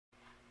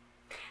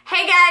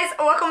guys,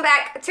 welcome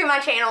back to my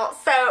channel.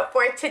 So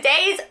for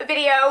today's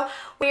video,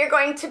 we are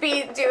going to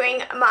be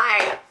doing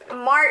my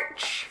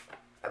March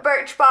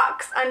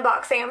Birchbox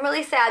unboxing. I'm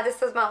really sad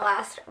this is my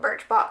last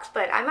Birchbox,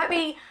 but I might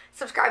be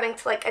subscribing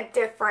to like a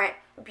different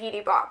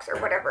beauty box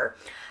or whatever.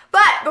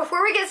 But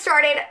before we get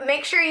started,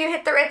 make sure you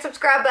hit the red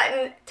subscribe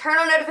button, turn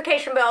on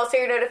notification bell so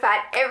you're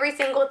notified every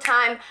single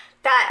time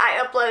that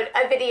I upload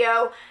a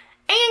video,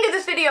 and give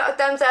this video a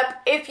thumbs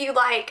up if you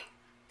like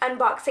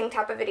unboxing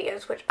type of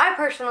videos, which I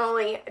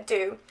personally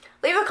do.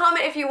 Leave a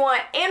comment if you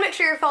want, and make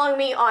sure you're following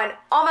me on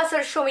all my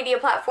social media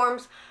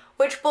platforms,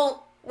 which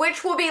will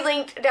be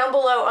linked down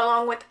below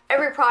along with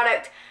every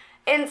product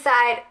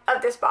inside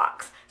of this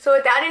box. So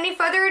without any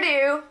further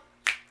ado,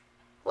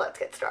 let's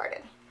get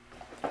started.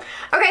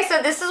 Okay,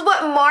 so this is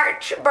what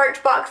March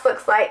Birchbox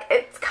looks like.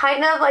 It's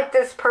kind of like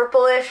this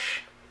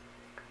purplish,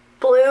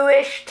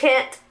 bluish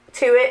tint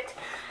to it,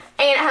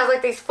 and it has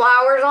like these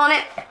flowers on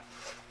it.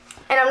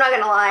 And I'm not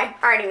gonna lie,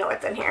 I already know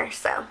what's in here,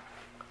 so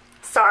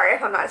sorry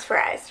if I'm not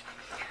surprised.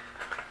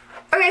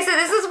 Okay, so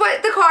this is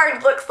what the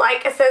card looks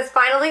like. It says,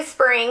 finally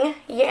spring,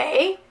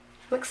 yay.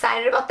 I'm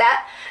excited about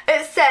that.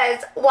 It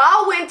says,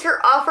 while winter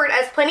offered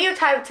us plenty of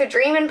time to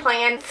dream and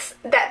plan,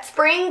 that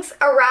spring's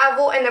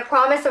arrival and the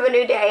promise of a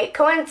new day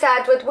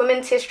coincides with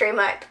Women's History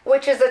Month,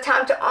 which is a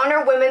time to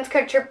honor women's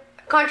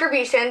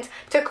contributions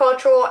to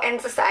cultural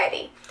and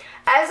society.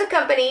 As a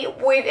company,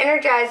 we're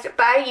energized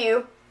by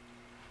you,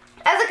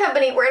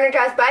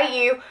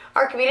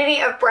 our community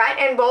of bright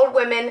and bold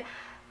women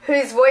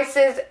whose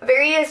voices,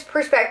 various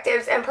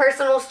perspectives, and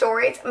personal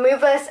stories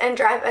move us and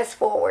drive us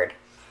forward.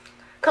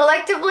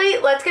 Collectively,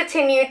 let's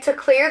continue to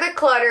clear the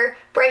clutter,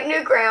 break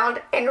new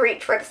ground, and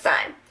reach for the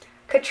sun.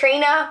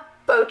 Katrina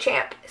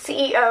Beauchamp,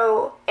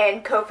 CEO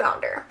and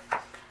co-founder.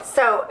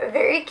 So,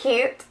 very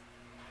cute.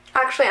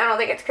 Actually, I don't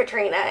think it's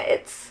Katrina.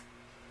 It's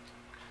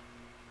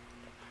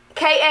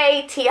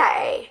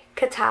K-A-T-I-A.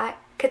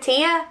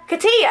 Katia,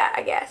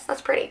 I guess.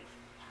 That's pretty.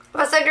 If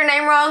I said your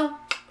name wrong,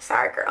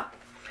 sorry, girl.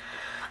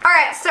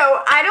 Alright,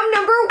 so item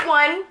number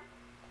 1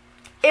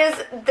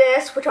 is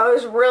this, which I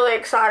was really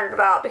excited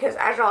about because,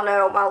 as y'all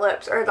know, my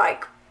lips are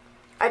like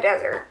a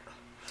desert.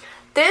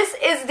 This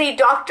is the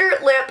Dr.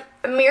 Lip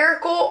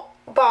Miracle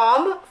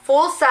Balm.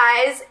 Full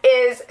size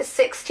is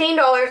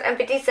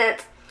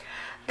 $16.50.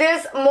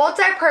 This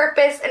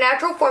multi-purpose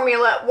natural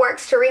formula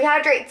works to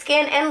rehydrate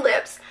skin and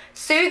lips,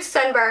 soothe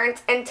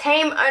sunburns, and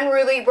tame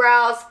unruly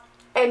brows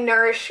and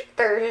nourish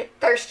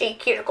thirsty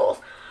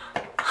cuticles.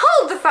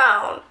 Hold the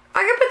phone.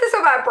 I can put this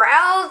on my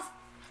brows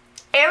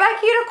and my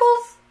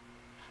cuticles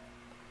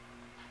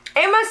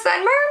and my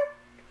sunburn?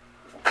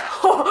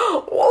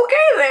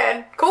 Okay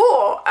then.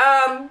 Cool.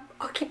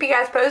 I'll keep you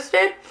guys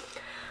posted.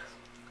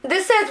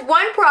 This says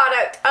 1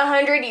 product,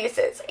 100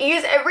 uses.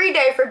 Use every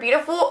day for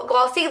beautiful,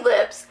 glossy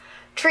lips.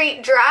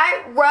 Treat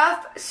dry,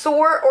 rough,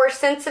 sore, or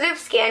sensitive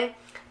skin.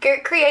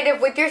 Get creative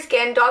with your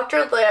skin.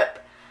 Dr.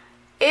 Lip.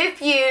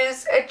 If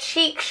use a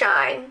cheek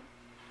shine.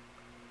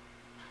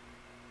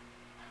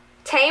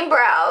 Tame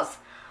brows.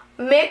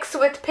 Mix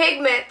with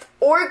pigment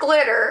or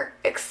glitter,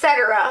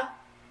 etc.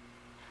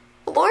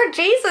 Lord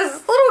Jesus,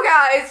 this little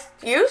guy's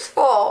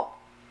useful.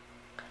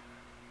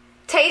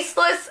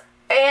 Tasteless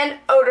and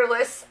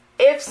odorless.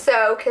 If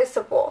so,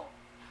 kissable.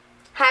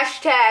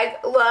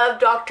 Hashtag love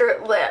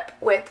Dr. Lip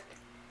with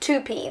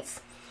 2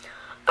 P's.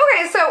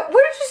 Okay, so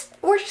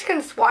we're just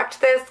gonna swatch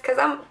this because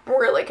I'm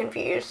really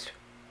confused.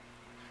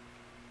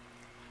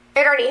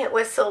 It already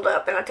was sealed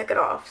up and I took it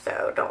off,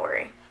 so don't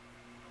worry.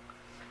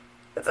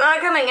 It's not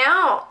coming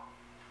out.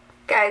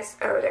 Guys,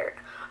 over there.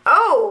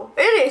 Oh,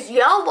 it is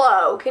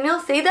yellow. Can y'all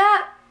see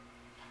that?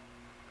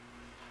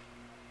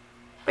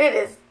 It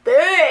is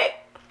thick.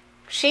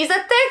 She's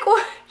a thick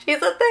one.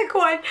 She's a thick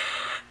one.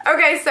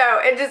 Okay, so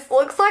it just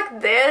looks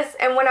like this,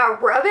 and when I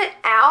rub it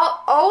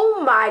out,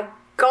 oh my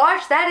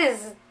gosh, that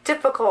is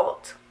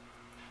difficult.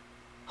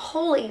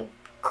 Holy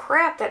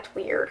crap, that's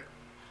weird.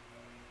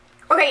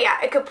 Okay,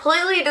 yeah, it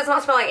completely does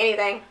not smell like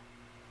anything.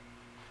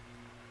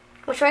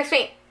 Which makes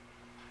me...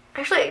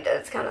 Actually, it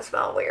does kind of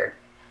smell weird.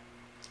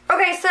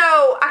 Okay, so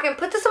I can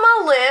put this on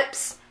my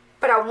lips,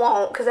 but I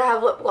won't because I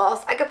have lip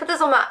gloss. I can put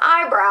this on my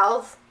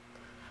eyebrows,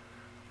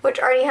 which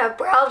already have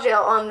brow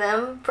gel on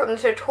them from the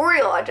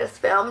tutorial I just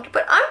filmed,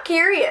 but I'm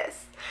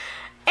curious.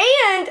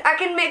 And I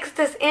can mix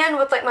this in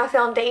with like my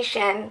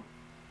foundation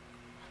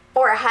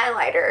or a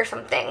highlighter or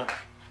something.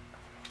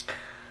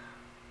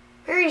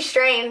 Very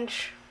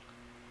strange.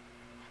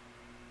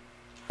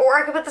 Or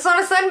I could put this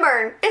on a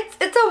sunburn. It's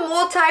a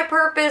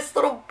multi-purpose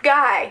little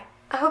guy.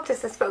 I hope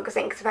this is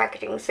focusing because the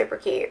packaging is super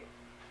cute.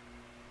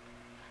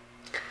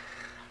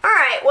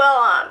 Alright,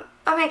 well,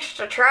 I'm anxious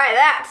to try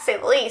that, to say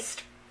the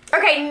least.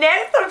 Okay,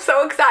 next, I'm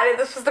so excited.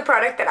 This was the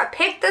product that I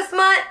picked this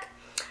month.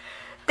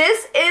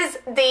 This is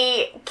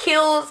the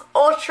Kiehl's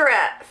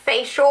Ultra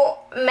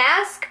Facial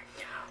Mask.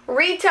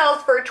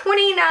 Retails for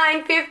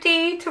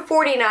 $29.50 to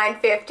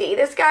 $49.50.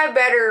 This guy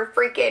better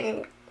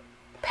freaking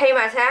pay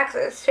my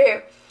taxes,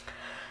 too.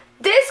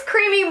 This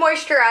creamy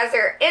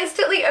moisturizer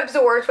instantly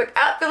absorbs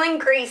without feeling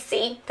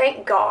greasy,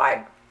 thank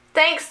God,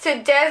 thanks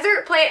to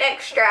desert plant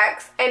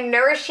extracts and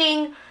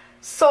nourishing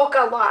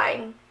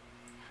sulcaline,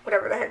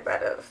 whatever the heck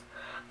that is.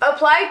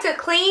 Apply to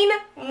clean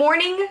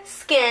morning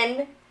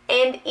skin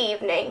and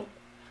evening.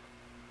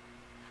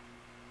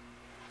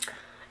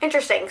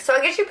 Interesting. So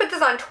I guess you put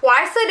this on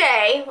twice a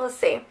day. Let's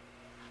see.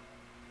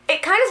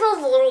 It kind of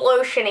smells a little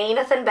lotiony,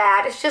 nothing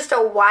bad. It's just a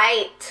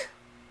white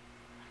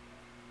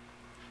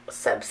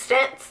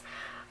substance.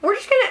 We're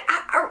just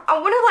gonna, I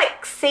want to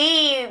like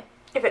see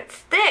if it's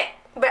thick,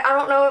 but I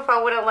don't know if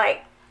I would have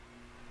like,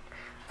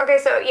 okay,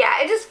 so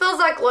yeah, it just feels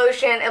like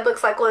lotion. It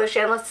looks like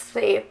lotion. Let's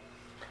see. If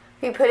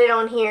you put it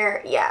on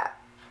here, yeah.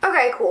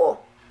 Okay,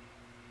 cool.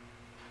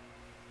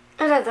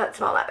 It doesn't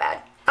smell that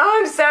bad. Oh,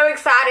 I'm so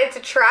excited to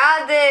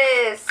try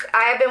this.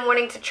 I have been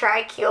wanting to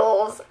try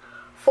Kiehl's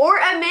for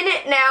a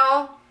minute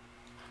now.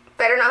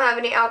 Better not have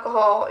any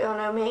alcohol, you'll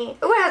know me.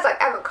 Ooh, it has like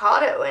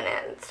avocado in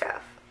it and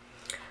stuff.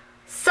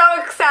 So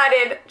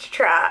excited to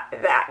try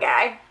that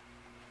guy.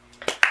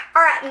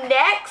 Alright,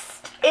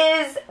 next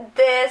is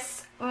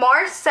this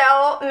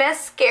Marcel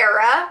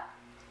mascara,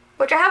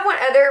 which I have one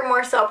other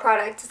Marcel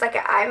product. It's like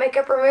an eye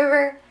makeup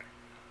remover.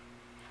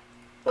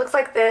 Looks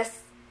like this.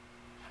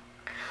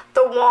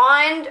 The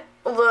wand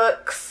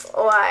looks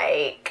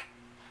like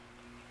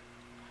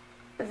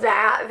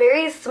that.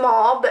 Very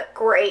small, but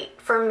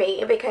great for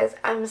me because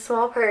I'm a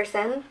small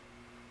person.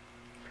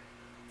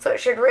 So it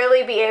should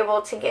really be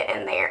able to get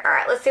in there.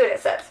 Alright, let's see what it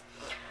says.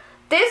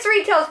 This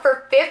retails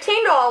for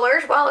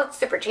 $15. Well, it's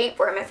super cheap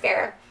for a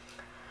mascara.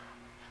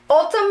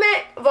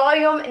 Ultimate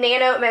Volume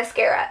Nano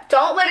Mascara.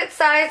 Don't let its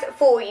size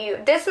fool you.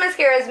 This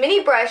mascara's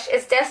mini brush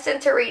is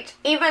destined to reach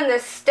even the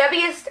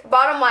stubbiest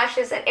bottom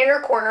lashes and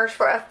inner corners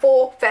for a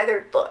full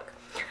feathered look.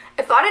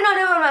 If I did not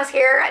have a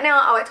mascara right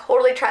now, I would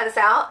totally try this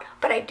out,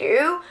 but I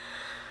do.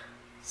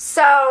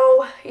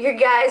 So, you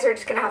guys are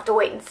just going to have to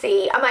wait and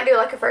see. I might do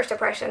like a first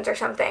impressions or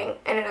something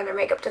in another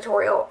makeup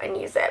tutorial and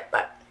use it,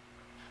 but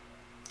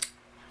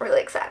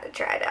really excited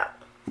to try it out.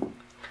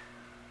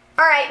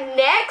 Alright,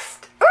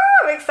 next. Ooh,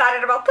 I'm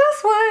excited about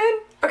this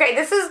one. Okay,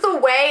 this is the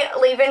Way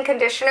Leave-In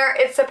Conditioner.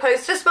 It's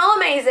supposed to smell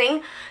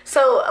amazing,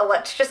 so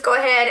let's just go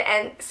ahead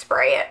and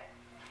spray it.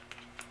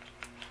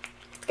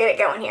 Let's get it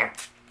going here.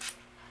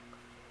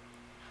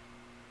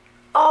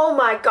 Oh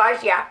my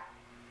gosh, yeah.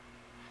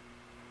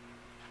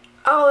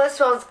 Oh, that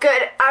smells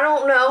good. I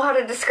don't know how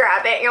to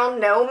describe it. You'll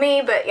know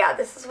me, but yeah,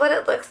 this is what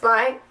it looks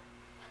like.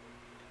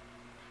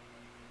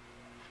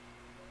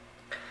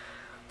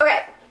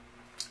 Okay,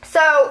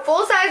 so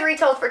full size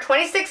retails for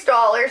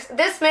 $26.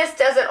 This mist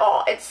does it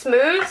all. It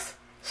smooths,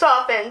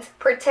 softens,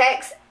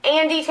 protects,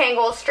 and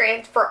detangles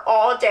strands for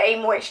all day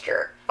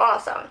moisture.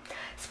 Awesome.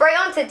 Spray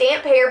onto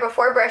damp hair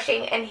before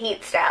brushing and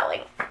heat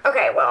styling.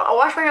 Okay, well, I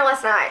washed my hair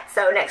last night,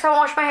 so next time I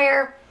wash my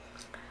hair,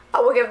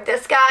 I will give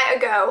this guy a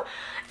go.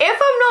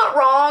 If I'm not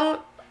wrong,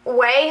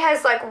 Way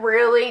has like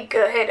really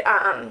good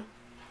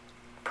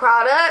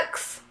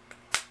products.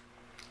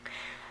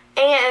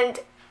 And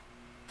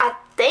I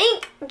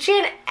think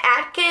Jen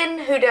Atkin,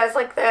 who does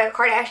like the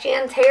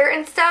Kardashians' hair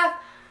and stuff,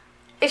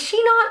 is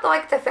she not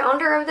like the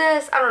founder of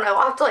this? I don't know.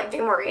 I'll have to like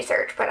do more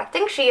research, but I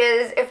think she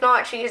is. If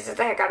not, she uses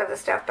the heck out of this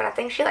stuff, but I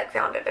think she like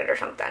founded it or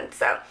something.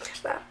 So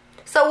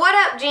what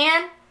up,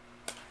 Jen?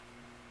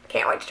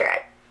 Can't wait to try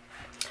it.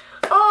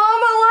 Oh,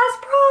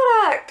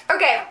 my last product.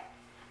 Okay.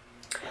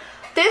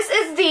 This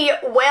is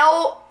the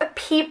Well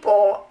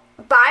People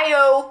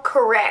Bio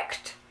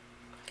Correct.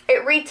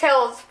 It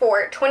retails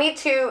for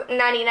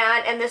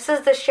 $22.99, and this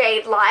is the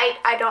shade Light.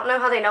 I don't know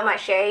how they know my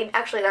shade.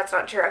 Actually, that's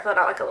not true. I filled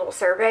out like a little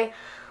survey.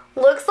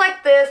 Looks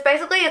like this.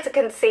 Basically, it's a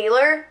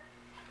concealer.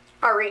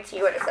 I'll read to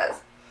you what it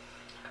says.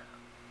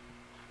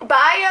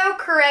 Bio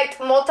Correct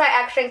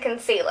Multi-Action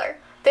Concealer.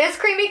 This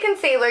creamy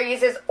concealer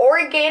uses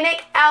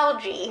organic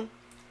algae,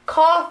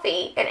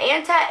 coffee, and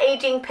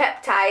anti-aging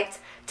peptides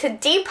to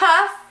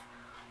depuff,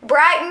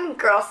 brighten,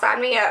 girl, sign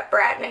me up,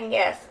 brightening,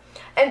 yes,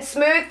 and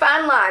smooth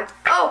fine lines.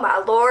 Oh my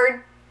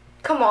lord.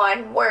 Come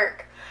on,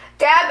 work.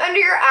 Dab under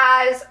your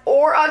eyes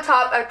or on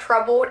top of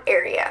troubled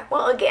area.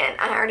 Well, again,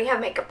 I already have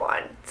makeup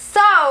on.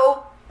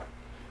 So,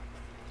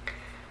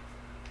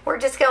 we're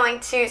just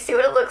going to see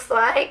what it looks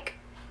like.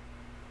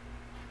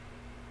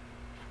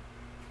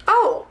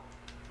 Oh.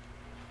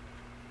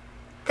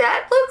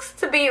 That looks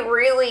to be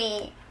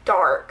really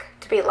dark,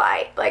 to be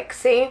light. Like,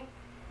 see?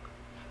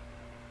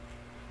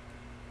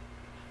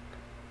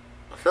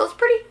 It feels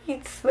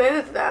pretty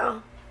smooth,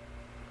 though.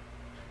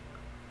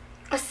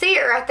 I see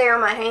it right there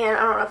on my hand.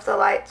 I don't know if the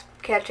light's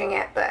catching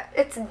it, but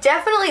it's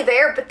definitely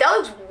there, but that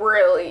looks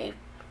really,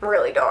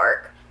 really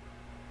dark.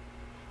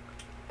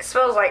 It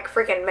smells like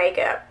freaking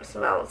makeup. It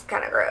smells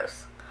kind of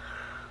gross.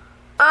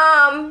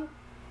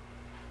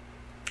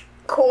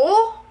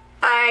 Cool.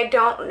 I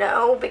don't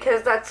know,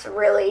 because that looks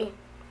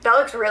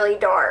really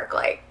dark.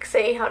 Like,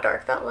 see how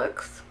dark that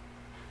looks?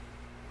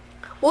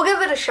 We'll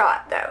give it a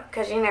shot, though,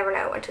 because you never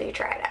know until you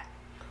try it out.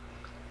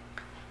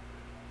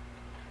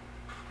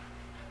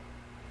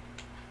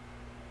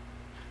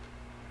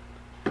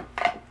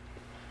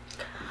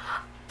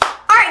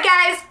 Alright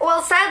guys, well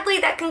well, sadly,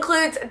 that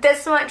concludes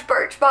this month's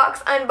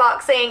Birchbox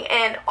unboxing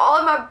and all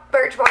of my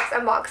Birchbox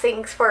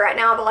unboxings for right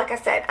now. But like I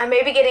said, I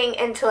may be getting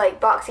into like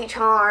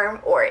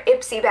BoxyCharm or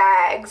Ipsy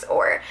bags,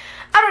 or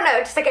I don't know,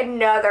 just like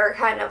another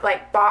kind of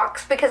like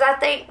box, because I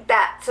think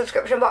that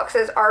subscription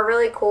boxes are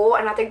really cool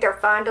and I think they're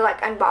fun to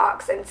like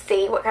unbox and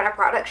see what kind of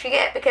products you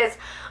get, because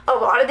a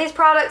lot of these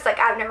products, like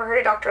I've never heard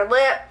of Dr.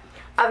 Lip,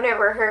 I've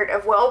never heard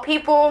of Well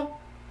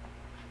People,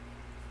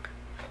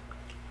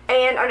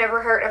 and I've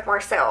never heard of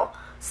Marcel.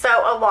 So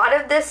a lot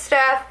of this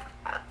stuff,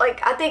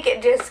 like, I think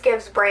it just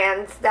gives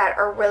brands that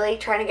are really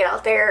trying to get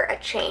out there a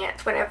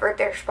chance whenever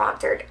they're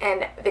sponsored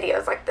in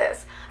videos like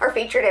this, or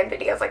featured in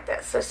videos like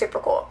this. So super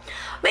cool.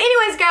 But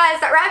anyways,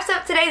 guys, that wraps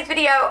up today's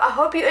video. I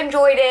hope you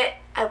enjoyed it.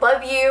 I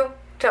love you.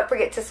 Don't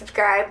forget to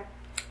subscribe.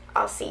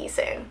 I'll see you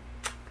soon.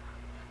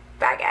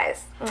 Bye,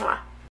 guys. Mwah.